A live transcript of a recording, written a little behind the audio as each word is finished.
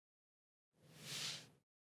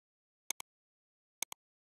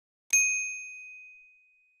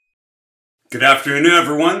Good afternoon,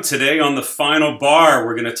 everyone. Today on the final bar,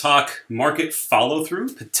 we're going to talk market follow-through,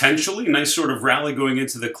 potentially. Nice sort of rally going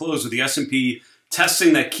into the close with the S&P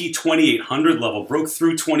testing that key 2,800 level, broke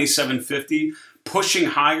through 2,750, pushing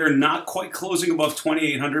higher, not quite closing above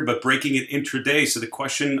 2,800, but breaking it intraday. So the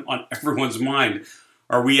question on everyone's mind,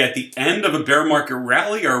 are we at the end of a bear market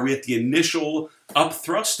rally? Or are we at the initial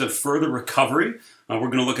upthrust of further recovery? We're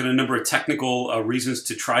going to look at a number of technical reasons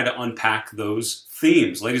to try to unpack those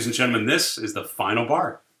themes. Ladies and gentlemen, this is the final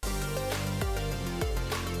bar.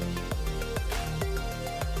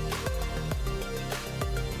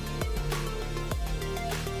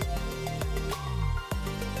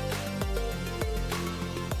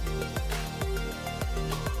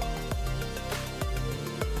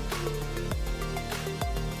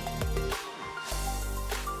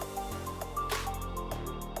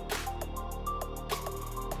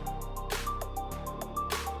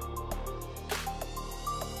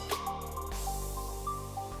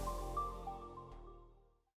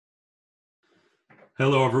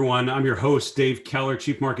 Hello, everyone. I'm your host, Dave Keller,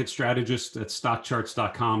 Chief Market Strategist at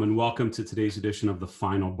StockCharts.com, and welcome to today's edition of The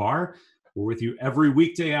Final Bar. We're with you every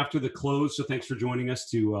weekday after the close, so thanks for joining us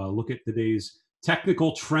to look at today's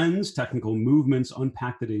technical trends, technical movements,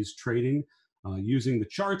 unpack today's trading using the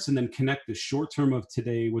charts, and then connect the short term of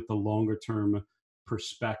today with the longer term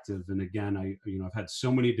perspective. And again, I've had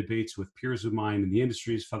so many debates with peers of mine in the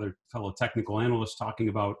industries, fellow technical analysts talking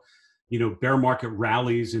about bear market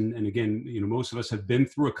rallies. And again, most of us have been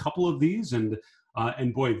through a couple of these and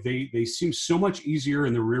boy, they seem so much easier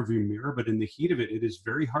in the rearview mirror, but in the heat of it, it is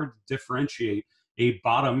very hard to differentiate a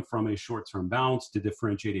bottom from a short-term bounce, to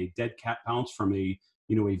differentiate a dead cat bounce from a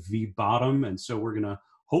V bottom. And so we're going to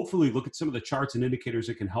hopefully look at some of the charts and indicators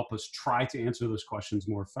that can help us try to answer those questions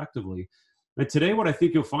more effectively. And today, what I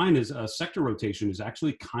think you'll find is a sector rotation is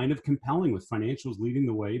actually kind of compelling, with financials leading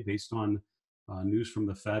the way based on news from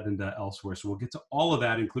the Fed and elsewhere. So we'll get to all of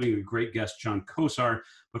that, including a great guest, John Kosar.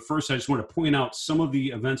 But first, I just want to point out some of the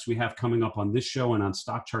events we have coming up on this show and on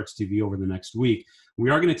StockCharts TV over the next week. We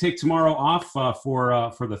are going to take tomorrow off for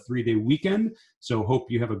the 3-day weekend. So hope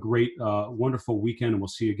you have a great, wonderful weekend, and we'll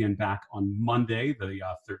see you again back on Monday, the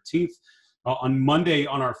 13th. On Monday,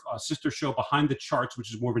 on our sister show, Behind the Charts,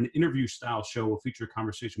 which is more of an interview-style show, we'll feature a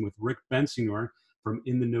conversation with Rick Bensinger from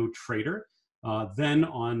In the Know Trader. Then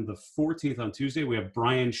on the 14th, on Tuesday, we have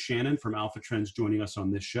Brian Shannon from Alpha Trends joining us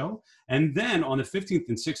on this show. And then on the 15th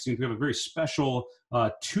and 16th, we have a very special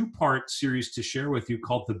two-part series to share with you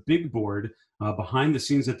called The Big Board, behind the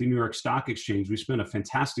scenes at the New York Stock Exchange. We spent a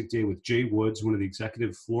fantastic day with Jay Woods, one of the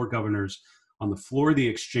executive floor governors, on the floor of the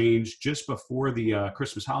exchange just before the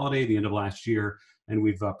Christmas holiday, the end of last year. And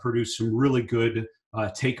we've produced some really good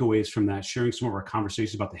takeaways from that, sharing some of our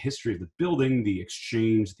conversations about the history of the building, the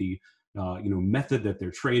exchange, the method that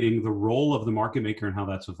they're trading, the role of the market maker, and how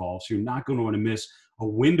that's evolved. So you're not going to want to miss a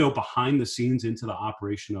window behind the scenes into the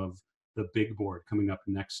operation of the big board coming up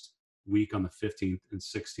next week on the 15th and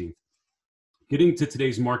 16th. Getting to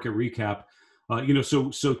today's market recap,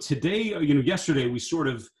 so today, yesterday we sort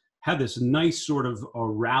of had this nice sort of a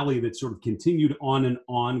rally that sort of continued on and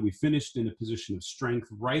on. We finished in a position of strength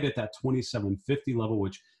right at that 2750 level,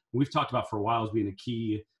 which we've talked about for a while as being a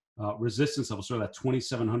key resistance level, sort of that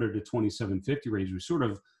 2,700 to 2,750 range. We sort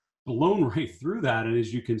of blown right through that. And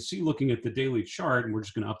as you can see, looking at the daily chart, and we're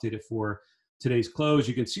just going to update it for today's close,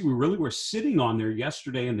 you can see we really were sitting on there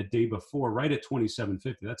yesterday and the day before, right at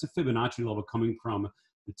 2,750. That's a Fibonacci level coming from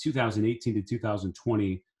the 2018 to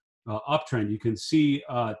 2020 uptrend. You can see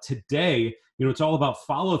today, it's all about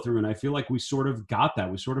follow through. And I feel like we sort of got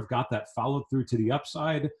that. We sort of got that follow through to the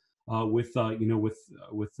upside. With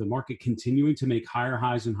the market continuing to make higher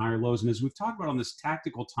highs and higher lows. And as we've talked about on this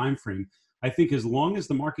tactical time frame, I think as long as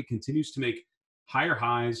the market continues to make higher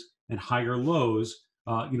highs and higher lows,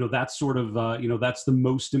 that's sort of, that's the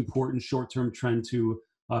most important short-term trend to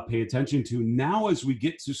pay attention to. Now, as we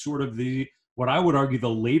get to sort of what I would argue the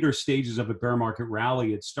later stages of a bear market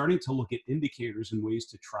rally, it's starting to look at indicators and ways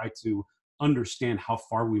to try to understand how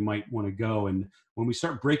far we might want to go. And when we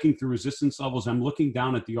start breaking through resistance levels, I'm looking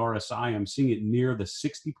down at the RSI, I'm seeing it near the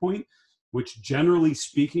 60 point, which generally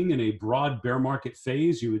speaking, in a broad bear market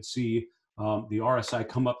phase, you would see the RSI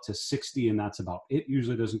come up to 60, and that's about it.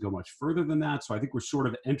 Usually doesn't go much further than that. So I think we're sort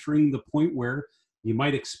of entering the point where you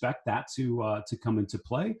might expect that to come into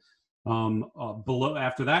play. Below,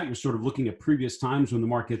 after that, you're sort of looking at previous times when the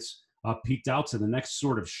market's peaked out. So the next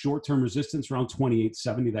sort of short-term resistance around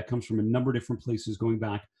 2870, that comes from a number of different places going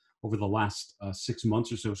back over the last 6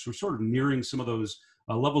 months or so. So we're sort of nearing some of those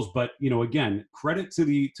levels. But, again, credit to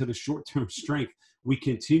the short-term strength. We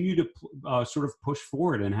continue to sort of push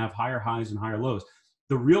forward and have higher highs and higher lows.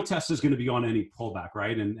 The real test is going to be on any pullback,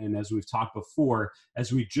 right? And as we've talked before,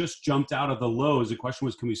 as we just jumped out of the lows, the question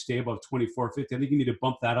was, can we stay above 2450? I think you need to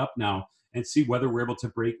bump that up now and see whether we're able to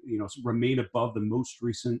break, remain above the most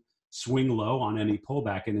recent swing low on any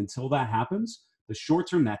pullback. And until that happens, the short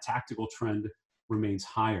term, that tactical trend remains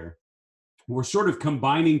higher. We're sort of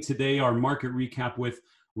combining today our market recap with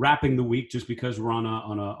wrapping the week, just because we're on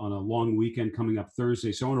a long weekend coming up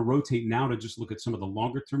Thursday. So I want to rotate now to just look at some of the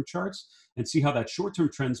longer term charts and see how that short term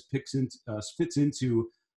trends fits into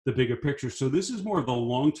the bigger picture. So this is more of the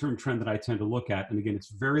long term trend that I tend to look at. And again, it's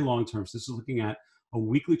very long term. So this is looking at a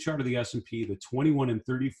weekly chart of the S&P, the 21 and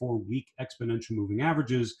 34 week exponential moving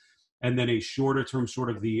averages, and then a shorter term, sort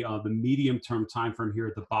of the medium term time frame here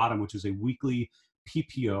at the bottom, which is a weekly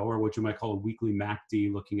PPO, or what you might call a weekly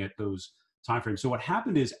MACD, looking at those time frame. So what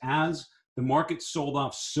happened is, as the market sold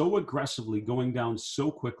off so aggressively, going down so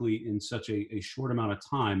quickly in such a short amount of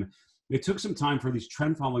time, it took some time for these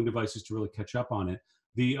trend following devices to really catch up on it.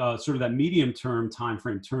 The sort of that medium term time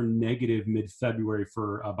frame turned negative mid-February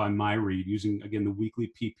for by my read, using again the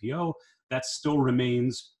weekly PPO. That still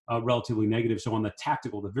remains relatively negative. So on the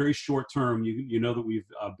tactical, the very short term, you know that we've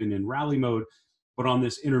been in rally mode. But on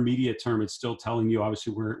this intermediate term, it's still telling you,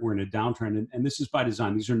 obviously, we're in a downtrend. And this is by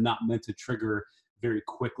design. These are not meant to trigger very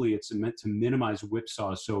quickly. It's meant to minimize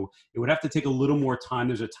whipsaws. So it would have to take a little more time.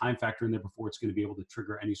 There's a time factor in there before it's going to be able to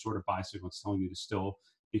trigger any sort of buy signal. It's telling you to still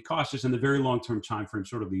be cautious. And the very long-term time frame,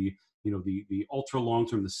 sort of the ultra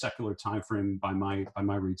long-term, the secular time frame, by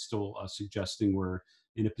my read, still suggesting we're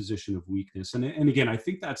in a position of weakness. And again, I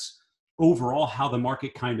think that's overall how the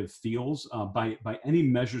market kind of feels. By any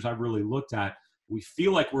measures I've really looked at, we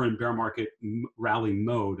feel like we're in bear market rally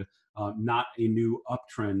mode, not a new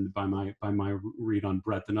uptrend by my read on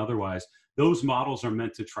breadth and otherwise. Those models are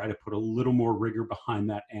meant to try to put a little more rigor behind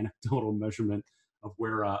that anecdotal measurement of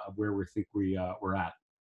where we think we're at.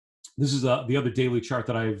 This is the other daily chart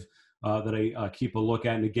that I keep a look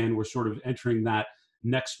at, and again, we're sort of entering that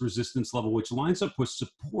next resistance level, which lines up with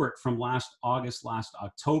support from last August, last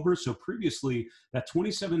October. So previously, that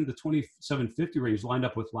 27 to 2750 range lined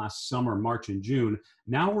up with last summer, March and June.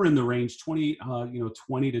 Now we're in the range 20 to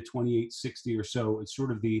 2860 or so. It's sort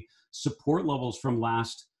of the support levels from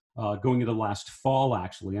going into last fall,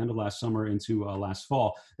 actually, end of last summer into last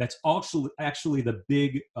fall. That's actually the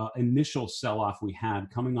big initial sell-off we had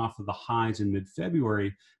coming off of the highs in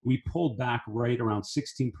mid-February. We pulled back right around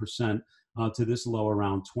 16%. To this low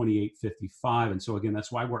around 28.55, and so again,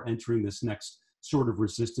 that's why we're entering this next sort of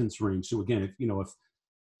resistance range. So again, if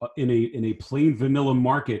in a plain vanilla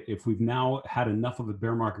market, if we've now had enough of a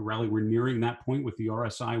bear market rally, we're nearing that point with the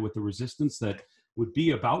RSI, with the resistance that would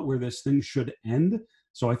be about where this thing should end.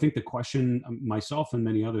 So I think the question myself and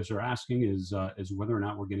many others are asking is whether or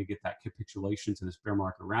not we're going to get that capitulation to this bear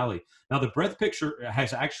market rally. Now, the breadth picture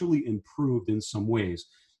has actually improved in some ways.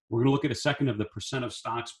 We're going to look at a second of the percent of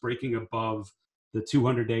stocks breaking above the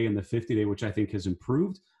 200-day and the 50-day, which I think has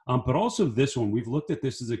improved. But also this one, we've looked at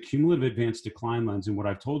this as a cumulative advanced decline lens. And what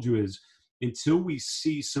I've told you is, until we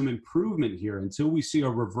see some improvement here, until we see a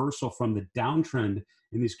reversal from the downtrend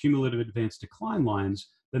in these cumulative advanced decline lines,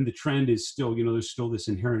 then the trend is still, there's still this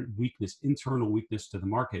inherent weakness, internal weakness to the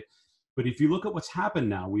market. But if you look at what's happened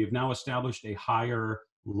now, we have now established a higher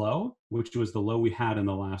low, which was the low we had in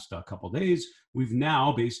the last couple of days. We've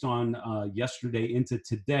now, based on yesterday into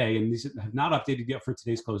today, and these have not updated yet for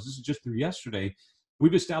today's close, this is just through yesterday,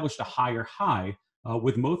 we've established a higher high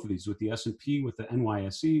with both of these, with the S&P, with the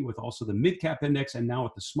NYSE, with also the mid-cap index, and now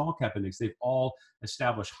with the small-cap index. They've all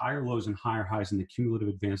established higher lows and higher highs in the cumulative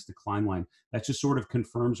advanced decline line. That just sort of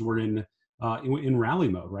confirms we're in rally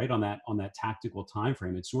mode, right, on that tactical time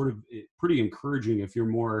frame. It's sort of pretty encouraging if you're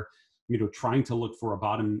more trying to look for a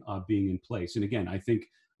bottom being in place. And again, I think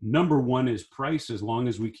number one is price. As long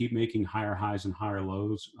as we keep making higher highs and higher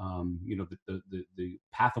lows, the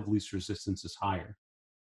path of least resistance is higher.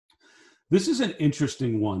 This is an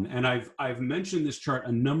interesting one, and I've mentioned this chart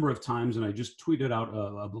a number of times, and I just tweeted out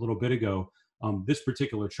a little bit ago this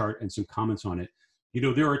particular chart and some comments on it.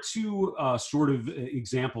 There are two sort of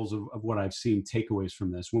examples of what I've seen takeaways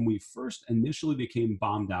from this. When we first initially became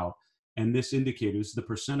bombed out, and this indicator is the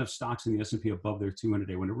percent of stocks in the S&P above their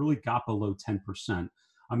 200-day, when it really got below 10%,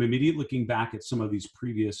 I'm immediately looking back at some of these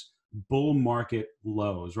previous bull market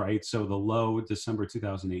lows, right? So the low December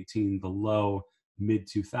 2018, the low mid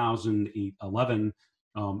 2011,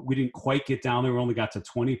 we didn't quite get down there. We only got to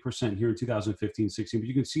 20% here in 2015, 16, but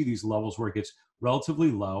you can see these levels where it gets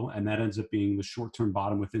relatively low, and that ends up being the short-term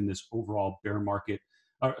bottom within this overall bull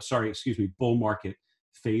market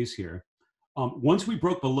phase here. Once we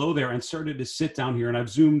broke below there and started to sit down here, and I've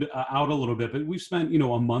zoomed out a little bit, but we've spent,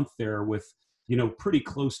 a month there with, pretty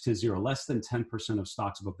close to zero, less than 10% of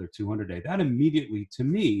stocks above their 200-day. That immediately, to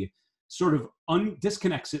me, sort of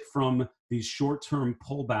disconnects it from these short-term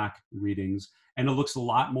pullback readings. And it looks a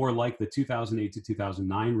lot more like the 2008 to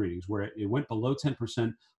 2009 readings, where it went below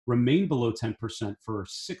 10%, remained below 10% for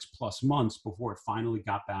 6+ months before it finally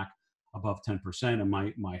got back above 10%. And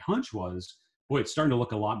my hunch was, boy, it's starting to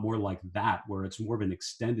look a lot more like that, where it's more of an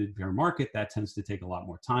extended bear market. That tends to take a lot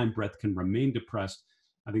more time. Breadth can remain depressed.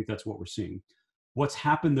 I think that's what we're seeing. What's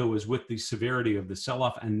happened, though, is with the severity of the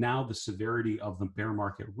sell-off and now the severity of the bear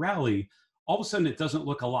market rally, all of a sudden it doesn't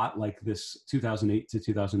look a lot like this 2008 to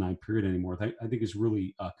 2009 period anymore. I think is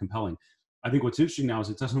really compelling. I think what's interesting now is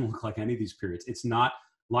it doesn't look like any of these periods. It's not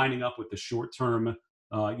lining up with the short-term,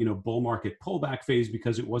 bull market pullback phase,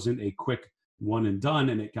 because it wasn't a quick one and done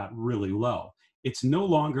and it got really low. It's no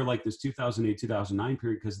longer like this 2008, 2009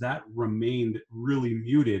 period, because that remained really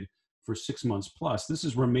muted for 6 months plus. This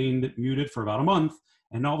has remained muted for about a month,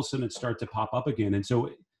 and all of a sudden it started to pop up again. And so,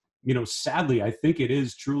 sadly, I think it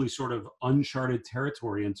is truly sort of uncharted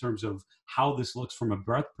territory in terms of how this looks from a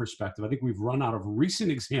breadth perspective. I think we've run out of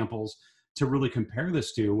recent examples to really compare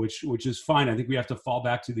this to, which is fine. I think we have to fall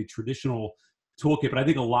back to the traditional toolkit, but I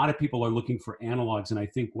think a lot of people are looking for analogs. And I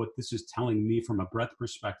think what this is telling me from a breadth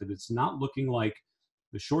perspective, it's not looking like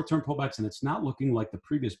the short-term pullbacks, and it's not looking like the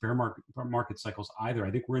previous bear market cycles either.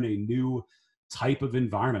 I think we're in a new type of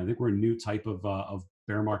environment. I think we're in a new type of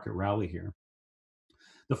bear market rally here.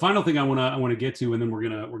 The final thing I want to get to, and then we're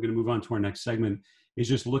gonna move on to our next segment, is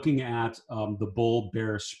just looking at the bull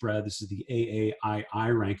bear spread. This is the AAII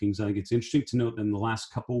rankings. I think it's interesting to note that in the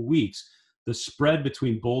last couple of weeks, the spread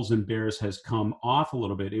between bulls and bears has come off a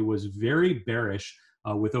little bit. It was very bearish,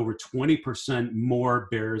 with over 20% more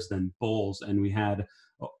bears than bulls, and we had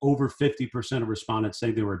over 50% of respondents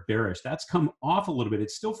saying they were bearish. That's come off a little bit.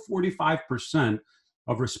 It's still 45%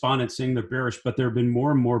 of respondents saying they're bearish, but there have been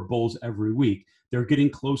more and more bulls every week. They're getting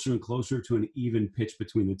closer and closer to an even pitch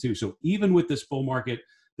between the two. So even with this bull market,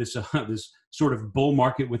 this sort of bull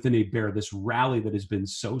market within a bear, this rally that has been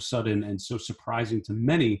so sudden and so surprising to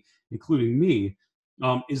many, including me,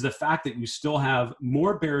 is the fact that you still have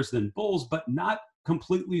more bears than bulls, but not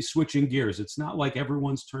completely switching gears. It's not like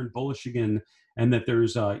everyone's turned bullish again and that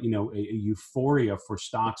there's a euphoria for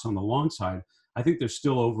stocks on the long side. I think there's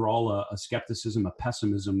still overall a skepticism, a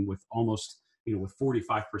pessimism, with almost, with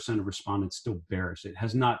 45% of respondents still bearish. It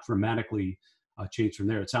has not dramatically changed from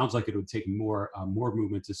there. It sounds like it would take more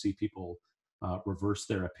movement to see people reverse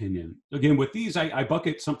their opinion. Again, with these, I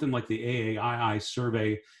bucket something like the AAII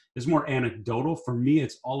survey is more anecdotal. For me,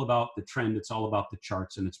 it's all about the trend. It's all about the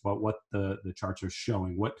charts, and it's about what the charts are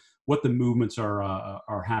showing, what the movements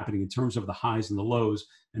are happening in terms of the highs and the lows.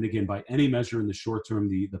 And again, by any measure in the short term,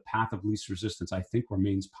 the path of least resistance, I think,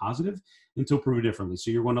 remains positive until proven differently.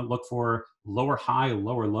 So you're going to look for lower high,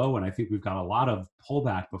 lower low, and I think we've got a lot of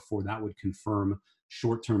pullback before that would confirm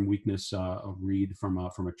short-term weakness read from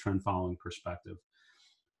a trend following perspective.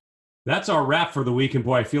 That's our wrap for the week. And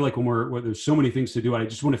boy, I feel like when there's so many things to do, I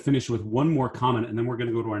just want to finish with one more comment, and then we're going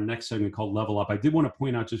to go to our next segment called Level Up. I did want to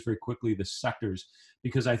point out just very quickly the sectors,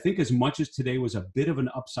 because I think as much as today was a bit of an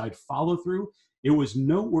upside follow through, it was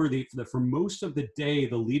noteworthy that for most of the day,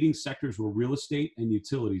 the leading sectors were real estate and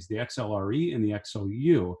utilities, the XLRE and the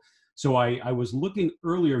XLU. So I was looking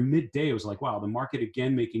earlier midday, it was like, wow, the market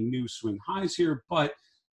again making new swing highs here, but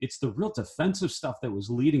it's the real defensive stuff that was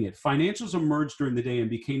leading it. Financials emerged during the day and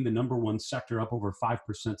became the number one sector, up over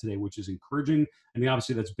 5% today, which is encouraging. And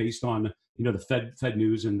obviously that's based on the Fed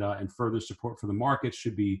news and further support for the markets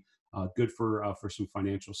should be good for some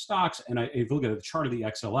financial stocks. And if you look at the chart of the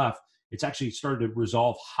XLF, it's actually started to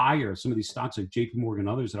resolve higher. Some of these stocks like JP Morgan,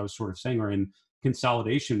 others that I was sort of saying are in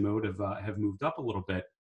consolidation mode have moved up a little bit.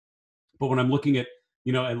 But when I'm looking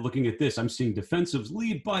at this, I'm seeing defensives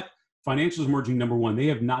lead, but financials emerging number one. They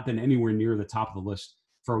have not been anywhere near the top of the list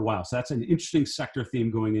for a while. So that's an interesting sector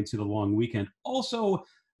theme going into the long weekend. Also,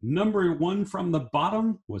 number one from the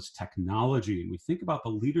bottom was technology. And we think about the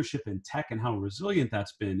leadership in tech and how resilient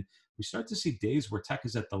that's been. We start to see days where tech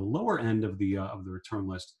is at the lower end of the return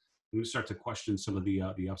list. And we start to question some of the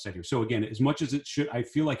upside here. So again, as much as it should, I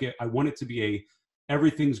feel like I want it to be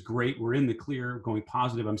everything's great, we're in the clear, going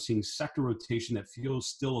positive. I'm seeing sector rotation that feels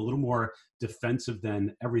still a little more defensive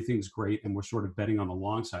than everything's great, and we're sort of betting on the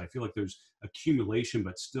long side. I feel like there's accumulation,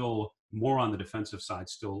 but still more on the defensive side,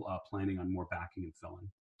 still planning on more backing and filling.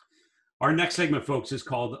 Our next segment, folks, is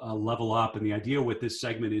called Level Up, and the idea with this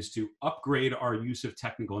segment is to upgrade our use of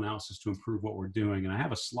technical analysis to improve what we're doing. And I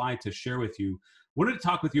have a slide to share with you. I wanted to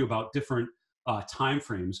talk with you about different time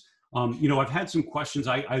frames. I've had some questions.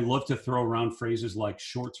 I love to throw around phrases like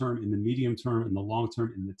short term, in the medium term, in the long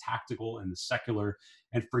term, in the tactical, and the secular.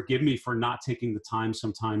 And forgive me for not taking the time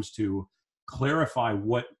sometimes to clarify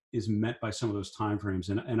what is meant by some of those timeframes.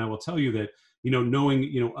 And I will tell you that,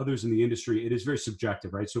 knowing, others in the industry, it is very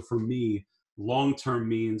subjective, right? So for me, long term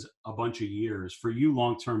means a bunch of years. For you,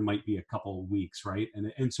 long term might be a couple of weeks, right?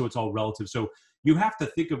 And so it's all relative. So you have to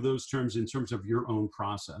think of those terms in terms of your own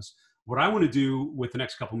process. What I want to do with the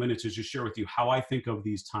next couple minutes is just share with you how I think of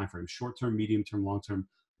these timeframes: short term, medium term, long term,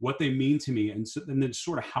 what they mean to me, and then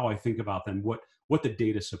sort of how I think about them, what the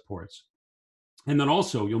data supports. And then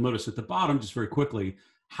also, you'll notice at the bottom, just very quickly,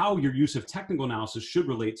 how your use of technical analysis should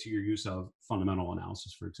relate to your use of fundamental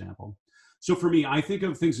analysis, for example. So for me, I think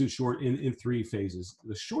of things in short in three phases.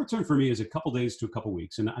 The short term for me is a couple days to a couple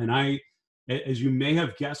weeks. And I, as you may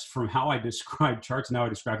have guessed from how I describe charts and how I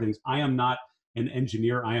describe things, I am not an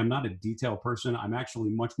engineer. I am not a detail person. I'm actually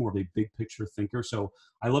much more of a big picture thinker. So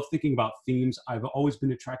I love thinking about themes. I've always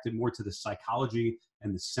been attracted more to the psychology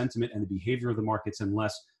and the sentiment and the behavior of the markets and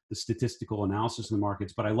less the statistical analysis of the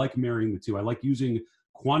markets. But I like marrying the two. I like using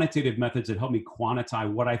quantitative methods that help me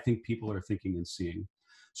quantify what I think people are thinking and seeing.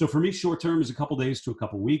 So for me, short term is a couple days to a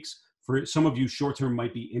couple weeks. For some of you, short term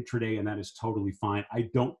might be intraday, and that is totally fine. I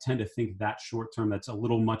don't tend to think that short term. That's a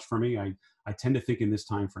little much for me. I tend to think in this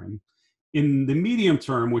time frame. In the medium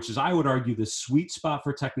term, which is, I would argue, the sweet spot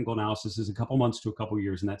for technical analysis, is a couple months to a couple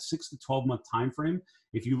years. And that 6 to 12 month time frame,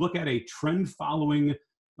 if you look at a trend following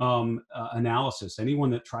analysis, anyone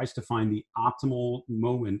that tries to find the optimal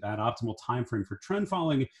moment, that optimal time frame for trend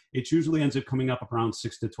following, it usually ends up coming up around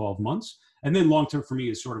 6 to 12 months. And then long term for me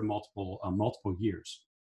is sort of multiple years.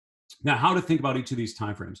 Now, how to think about each of these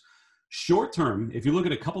timeframes. Short term, if you look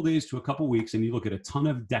at a couple days to a couple weeks and you look at a ton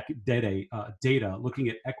of data looking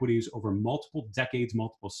at equities over multiple decades,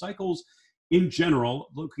 multiple cycles, in general,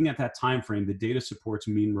 looking at that time frame, the data supports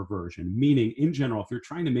mean reversion. Meaning, in general, if you're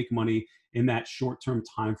trying to make money in that short-term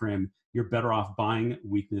time frame, you're better off buying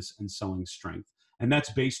weakness and selling strength. And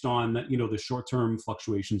that's based on, the short-term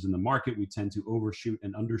fluctuations in the market. We tend to overshoot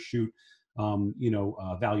and undershoot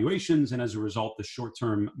valuations, and as a result, the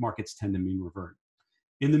short-term markets tend to mean revert.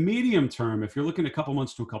 In the medium term, if you're looking a couple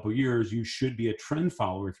months to a couple years, you should be a trend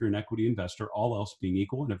follower if you're an equity investor, all else being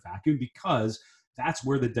equal in a vacuum, because that's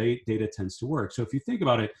where the data tends to work. So if you think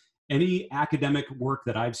about it, any academic work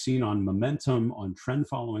that I've seen on momentum, on trend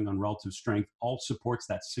following, on relative strength, all supports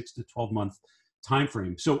that 6 to 12 month time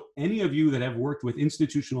frame. So any of you that have worked with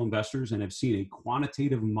institutional investors and have seen a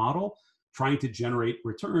quantitative model trying to generate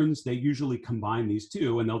returns, they usually combine these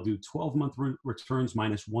two, and they'll do 12-month returns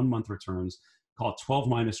minus 1 month returns, call it 12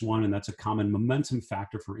 minus 1, and that's a common momentum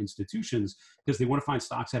factor for institutions because they want to find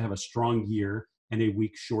stocks that have a strong year and a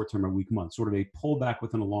weak short term or weak month, sort of a pullback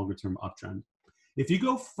within a longer term uptrend. If you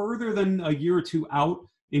go further than a year or two out,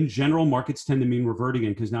 in general, markets tend to mean reverting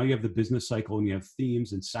in, because now you have the business cycle and you have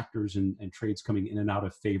themes and sectors and trades coming in and out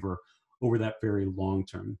of favor over that very long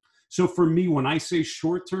term. So for me, when I say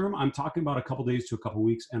short term, I'm talking about a couple days to a couple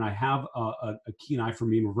weeks, and I have a keen eye for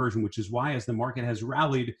mean reversion, which is why, as the market has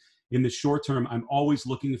rallied in the short term, I'm always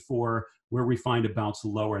looking for where we find a bounce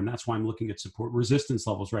lower, and that's why I'm looking at support resistance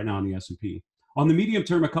levels right now in the S&P. On the medium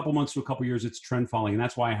term, a couple months to a couple years, it's trend following, and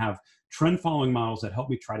that's why I have trend following models that help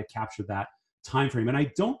me try to capture that time frame. And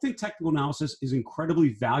I don't think technical analysis is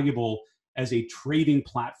incredibly valuable as a trading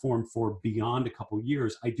platform for beyond a couple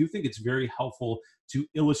years. I do think it's very helpful to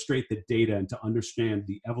illustrate the data and to understand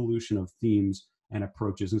the evolution of themes and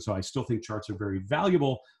approaches. And so I still think charts are very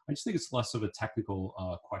valuable. I just think it's less of a technical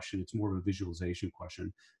question. It's more of a visualization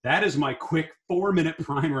question. That is my quick 4-minute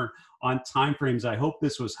primer on timeframes. I hope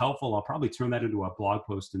this was helpful. I'll probably turn that into a blog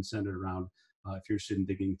post and send it around if you're interested in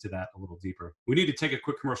digging into that a little deeper. We need to take a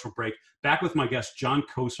quick commercial break. Back with my guest, John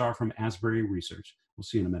Kosar from Asbury Research. We'll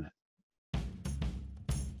see you in a minute.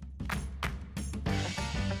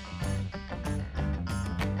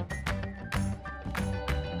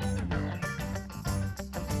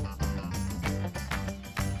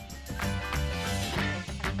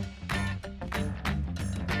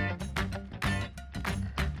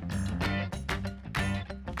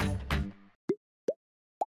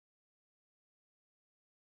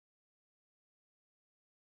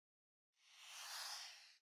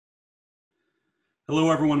 Hello,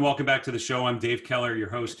 everyone. Welcome back to the show. I'm Dave Keller, your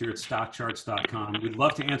host here at StockCharts.com. We'd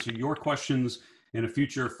love to answer your questions in a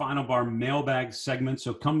future Final Bar mailbag segment.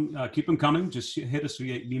 So keep them coming. Just hit us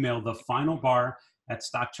via email. The Final Bar at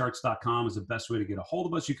StockCharts.com is the best way to get a hold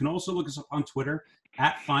of us. You can also look us up on Twitter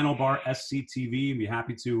at Final Bar SCTV. And be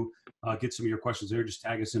happy to get some of your questions there. Just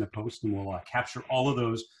tag us in a post and we'll capture all of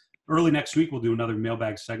those Early next week, we'll do another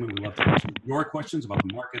mailbag segment. We'd love to answer your questions about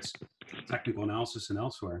the markets, technical analysis, and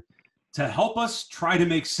elsewhere. To help us try to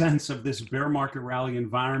make sense of this bear market rally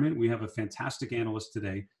environment, we have a fantastic analyst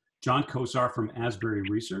today, John Kosar from Asbury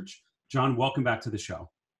Research. John, welcome back to the show.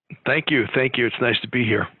 Thank you. Thank you. It's nice to be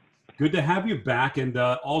here. Good to have you back, and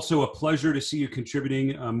also a pleasure to see you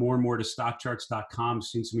contributing more and more to StockCharts.com.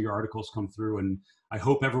 Seen some of your articles come through, and I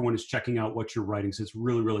hope everyone is checking out what you're writing, so it's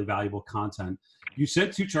really, really valuable content. You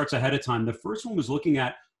sent two charts ahead of time. The first one was looking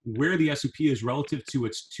at where the S&P is relative to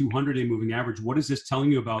its 200-day moving average. What is this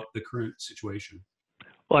telling you about the current situation?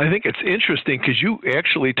 Well, I think it's interesting because you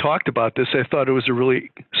actually talked about this. I thought it was a really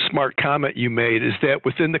smart comment you made, is that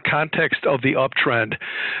within the context of the uptrend,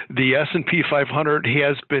 the S&P 500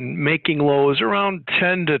 has been making lows around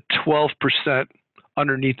 10 to 12%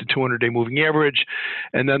 underneath the 200-day moving average,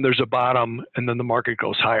 and then there's a bottom, and then the market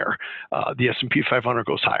goes higher. The S&P 500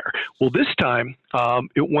 goes higher. Well, this time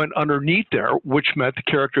it went underneath there, which meant the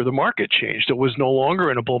character of the market changed. It was no longer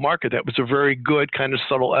in a bull market. That was a very good kind of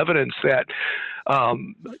subtle evidence that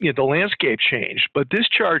the landscape changed. But this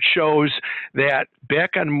chart shows that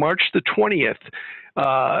back on March the 20th,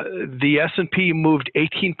 the S&P moved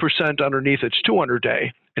 18% underneath its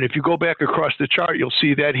 200-day. And if you go back across the chart, you'll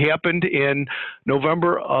see that happened in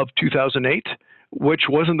November of 2008, which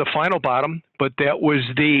wasn't the final bottom, but that was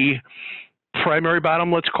the primary bottom,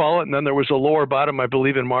 let's call it. And then there was a lower bottom, I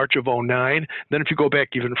believe, in March of 2009. Then if you go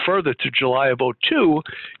back even further to July of 2002,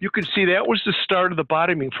 you can see that was the start of the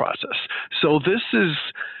bottoming process. So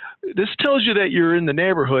this tells you that you're in the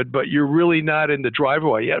neighborhood, but you're really not in the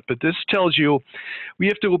driveway yet. But this tells you we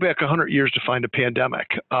have to go back 100 years to find a pandemic.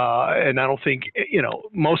 And I don't think,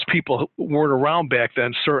 most people weren't around back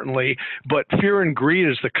then, certainly, but fear and greed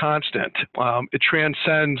is the constant. It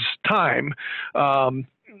transcends time.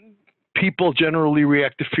 People generally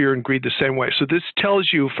react to fear and greed the same way. So this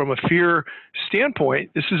tells you from a fear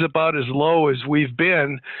standpoint, this is about as low as we've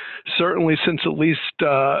been, certainly since at least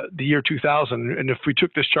the year 2000. And if we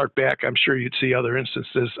took this chart back, I'm sure you'd see other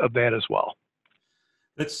instances of that as well.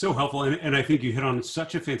 That's so helpful. And I think you hit on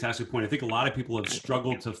such a fantastic point. I think a lot of people have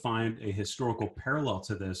struggled to find a historical parallel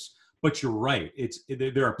to this. But you're right.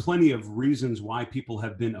 There are plenty of reasons why people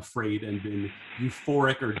have been afraid and been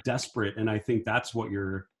euphoric or desperate. And I think that's what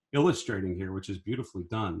you're illustrating here, which is beautifully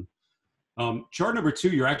done. Chart number 2,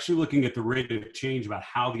 you're actually looking at the rate of change about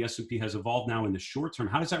how the S&P has evolved now in the short term.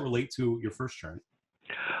 How does that relate to your first chart?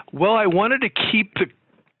 Well, I wanted to keep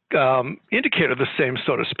the indicator the same,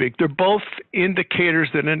 so to speak. They're both indicators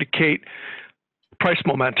that indicate price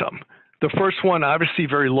momentum. The first one, obviously,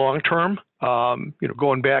 very long term,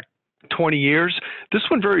 going back 20 years. This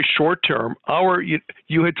one very short term.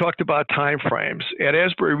 You had talked about time frames. At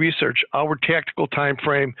Asbury Research, our tactical time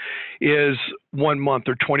frame is 1 month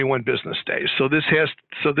or 21 business days. So this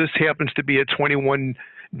happens to be a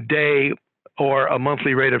 21-day or a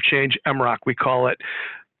monthly rate of change, MROC we call it,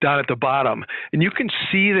 down at the bottom. And you can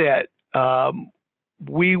see that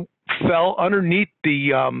we fell underneath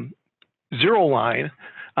the zero line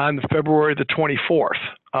on February the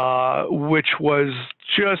 24th, which was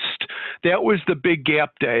that was the big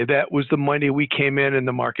gap day. That was the Monday we came in and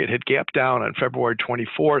the market had gapped down on February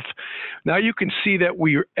 24th. Now you can see that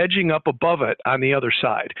we are edging up above it on the other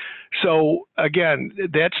side. So again,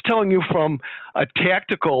 that's telling you from a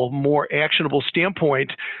tactical, more actionable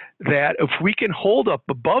standpoint that if we can hold up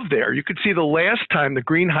above there, you can see the last time the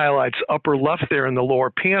green highlights upper left there in the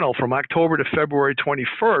lower panel from October to February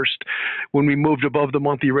 21st, when we moved above the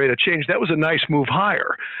monthly rate of change, that was a nice move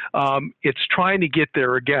higher. It's trying to get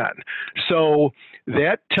there again. So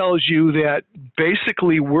that tells you that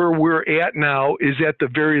basically where we're at now is at the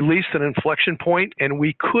very least an inflection point, and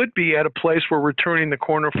we could be at a place where we're turning the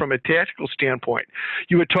corner from a tactical standpoint.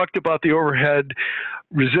 You had talked about the overhead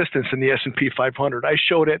resistance in the S&P 500. I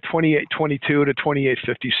showed at 28.22 to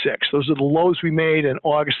 28.56. Those are the lows we made in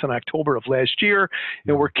August and October of last year,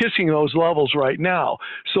 and we're kissing those levels right now.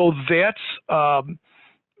 So that's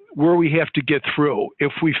where we have to get through.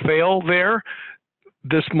 If we fail there,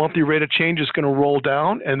 this monthly rate of change is going to roll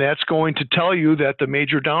down, and that's going to tell you that the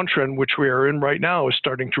major downtrend, which we are in right now, is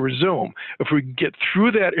starting to resume. If we get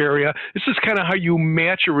through that area, this is kind of how you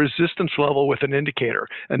match a resistance level with an indicator,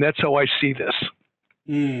 and that's how I see this.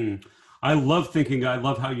 I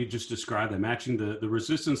love how you just described that, matching the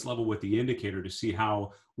resistance level with the indicator to see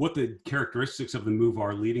what the characteristics of the move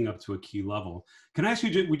are leading up to a key level. Can I ask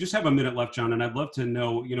you, we just have a minute left, John, and I'd love to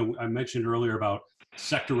know, I mentioned earlier about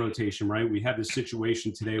sector rotation, right? We have this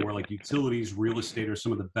situation today where like utilities, real estate are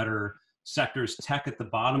some of the better sectors, tech at the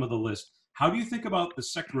bottom of the list. How do you think about the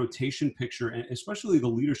sector rotation picture, and especially the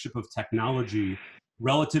leadership of technology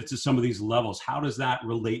relative to some of these levels. How does that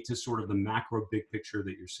relate to sort of the macro big picture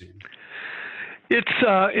that you're seeing?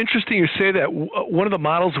 It's interesting you say that. One of the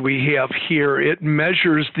models we have here, it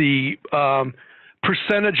measures the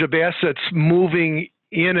percentage of assets moving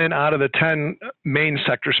in and out of the 10 main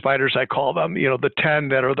sector spiders, I call them, the 10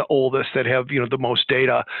 that are the oldest, that have, the most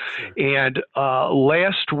data. Sure. And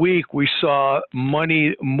last week we saw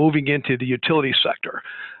money moving into the utility sector,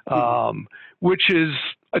 which is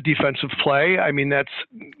a defensive play. I mean, that's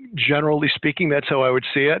generally speaking, that's how I would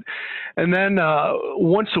see it. And then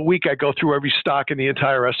once a week, I go through every stock in the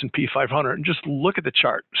entire S&P 500 and just look at the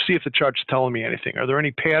chart, see if the chart's telling me anything. Are there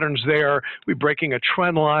any patterns there? Are we breaking a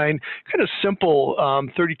trend line? Kind of simple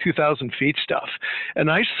 32,000 feet stuff. And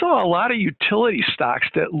I saw a lot of utility stocks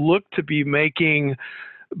that look to be making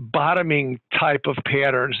bottoming type of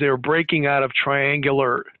patterns. They're breaking out of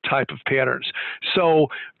triangular type of patterns. So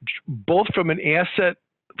both from an asset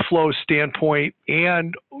flow standpoint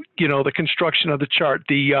and, the construction of the chart,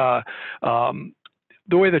 the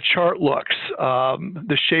way the chart looks,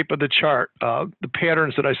 the shape of the chart, the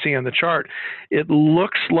patterns that I see on the chart, it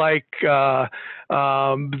looks like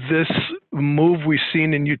this move we've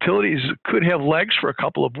seen in utilities could have legs for a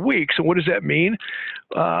couple of weeks. And what does that mean?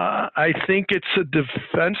 I think it's a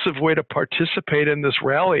defensive way to participate in this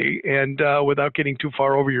rally and without getting too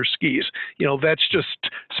far over your skis. That's just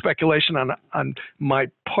speculation on my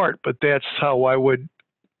part, but that's how I would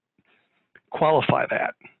qualify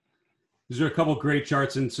that. These are a couple great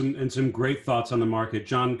charts and some great thoughts on the market.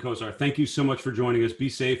 John Kosar, thank you so much for joining us. Be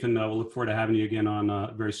safe, and we'll look forward to having you again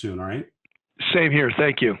on very soon. All right. Same here.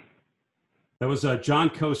 Thank you. That was John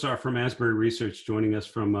Kosar from Asbury Research joining us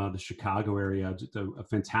from the Chicago area. Just a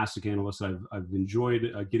fantastic analyst I've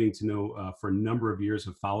enjoyed getting to know for a number of years.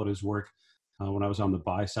 I've followed his work when I was on the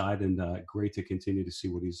buy side, and great to continue to see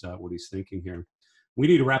what he's thinking here. We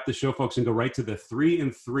need to wrap the show, folks, and go right to the 3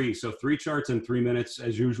 and 3. So 3 charts in 3 minutes.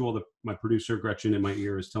 As usual, my producer, Gretchen, in my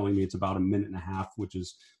ear is telling me it's about 1.5 minutes, which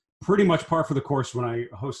is pretty much par for the course when I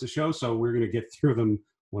host the show. So we're going to get through them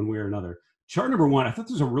one way or another. Chart number 1, I thought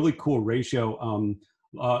this was a really cool ratio.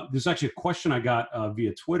 There's actually a question I got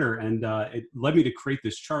via Twitter, and it led me to create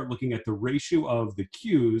this chart looking at the ratio of the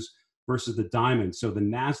Qs versus the diamonds. So the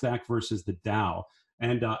NASDAQ versus the Dow.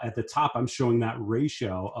 And at the top, I'm showing that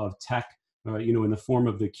ratio of tech in the form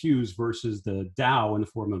of the Qs versus the Dow in the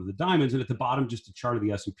form of the diamonds, and at the bottom, just a chart of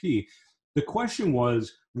the S&P. The question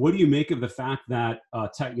was, what do you make of the fact that the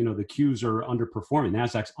Qs are underperforming,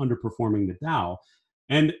 NASDAQ's underperforming the Dow?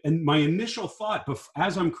 And my initial thought,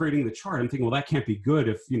 as I'm creating the chart, I'm thinking, well, that can't be good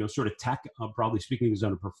if sort of tech, broadly speaking, is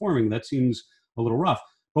underperforming. That seems a little rough.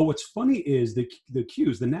 But what's funny is the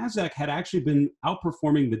Qs, the NASDAQ had actually been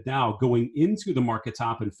outperforming the Dow going into the market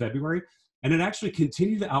top in February. And it actually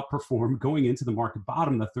continued to outperform going into the market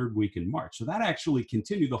bottom the 3rd week in March. So that actually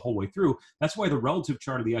continued the whole way through. That's why the relative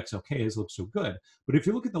chart of the XLK has looked so good. But if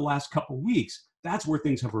you look at the last couple of weeks, that's where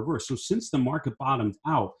things have reversed. So since the market bottomed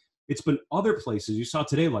out, it's been other places. You saw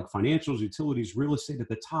today, like financials, utilities, real estate at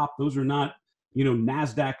the top. Those are not,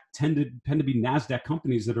 NASDAQ tend to be NASDAQ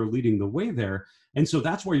companies that are leading the way there. And so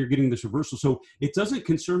that's why you're getting this reversal. So it doesn't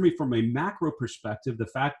concern me from a macro perspective, the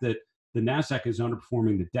fact that the NASDAQ is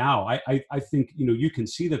underperforming the Dow. I think, you can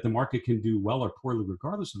see that the market can do well or poorly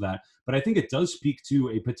regardless of that. But I think it does speak to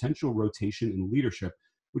a potential rotation in leadership,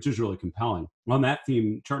 which is really compelling. On that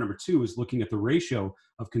theme, chart number 2 is looking at the ratio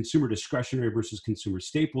of consumer discretionary versus consumer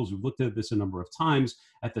staples. We've looked at this a number of times.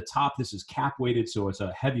 At the top, this is cap weighted, so it's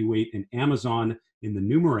a heavyweight in Amazon in the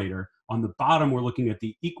numerator. On the bottom, we're looking at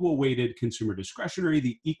the equal weighted consumer discretionary,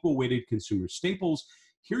 the equal weighted consumer staples.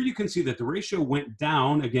 Here you can see that the ratio went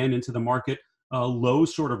down again into the market low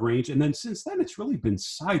sort of range. And then since then, it's really been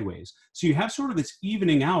sideways. So you have sort of this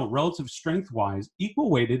evening out relative strength-wise,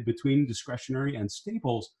 equal weighted between discretionary and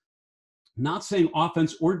staples. Not saying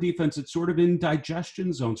offense or defense, it's sort of in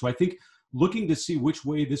digestion zone. So I think looking to see which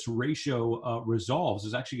way this ratio resolves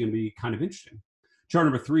is actually going to be kind of interesting. Chart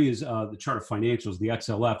number 3 is the chart of financials, the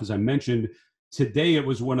XLF. As I mentioned, today it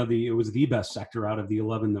was the best sector out of the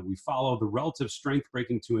 11 that we follow. The relative strength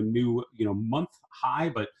breaking to a new month high,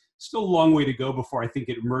 but still a long way to go before I think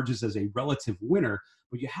it emerges as a relative winner.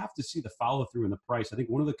 But you have to see the follow through in the price. I think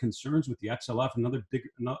one of the concerns with the XLF and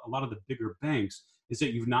a lot of the bigger banks is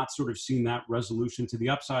that you've not sort of seen that resolution to the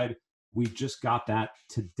upside. We just got that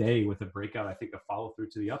today with a breakout, I think a follow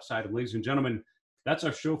through to the upside. And ladies and gentlemen, that's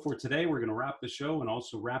our show for today. We're going to wrap the show and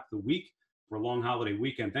also wrap the week for a long holiday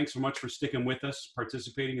weekend. Thanks so much for sticking with us,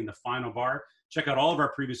 participating in the final bar. Check out all of our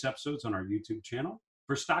previous episodes on our YouTube channel.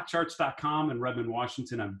 For StockCharts.com in Redmond,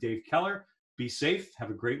 Washington, I'm Dave Keller. Be safe. Have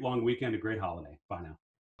a great long weekend, a great holiday. Bye now.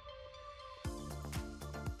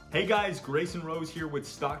 Hey guys, Grayson Rose here with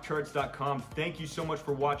StockCharts.com. Thank you so much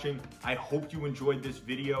for watching. I hope you enjoyed this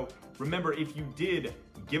video. Remember, if you did,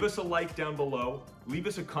 give us a like down below, leave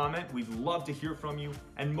us a comment. We'd love to hear from you.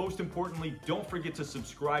 And most importantly, don't forget to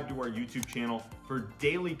subscribe to our YouTube channel for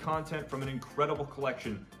daily content from an incredible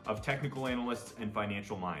collection of technical analysts and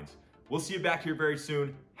financial minds. We'll see you back here very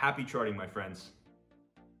soon. Happy charting, my friends.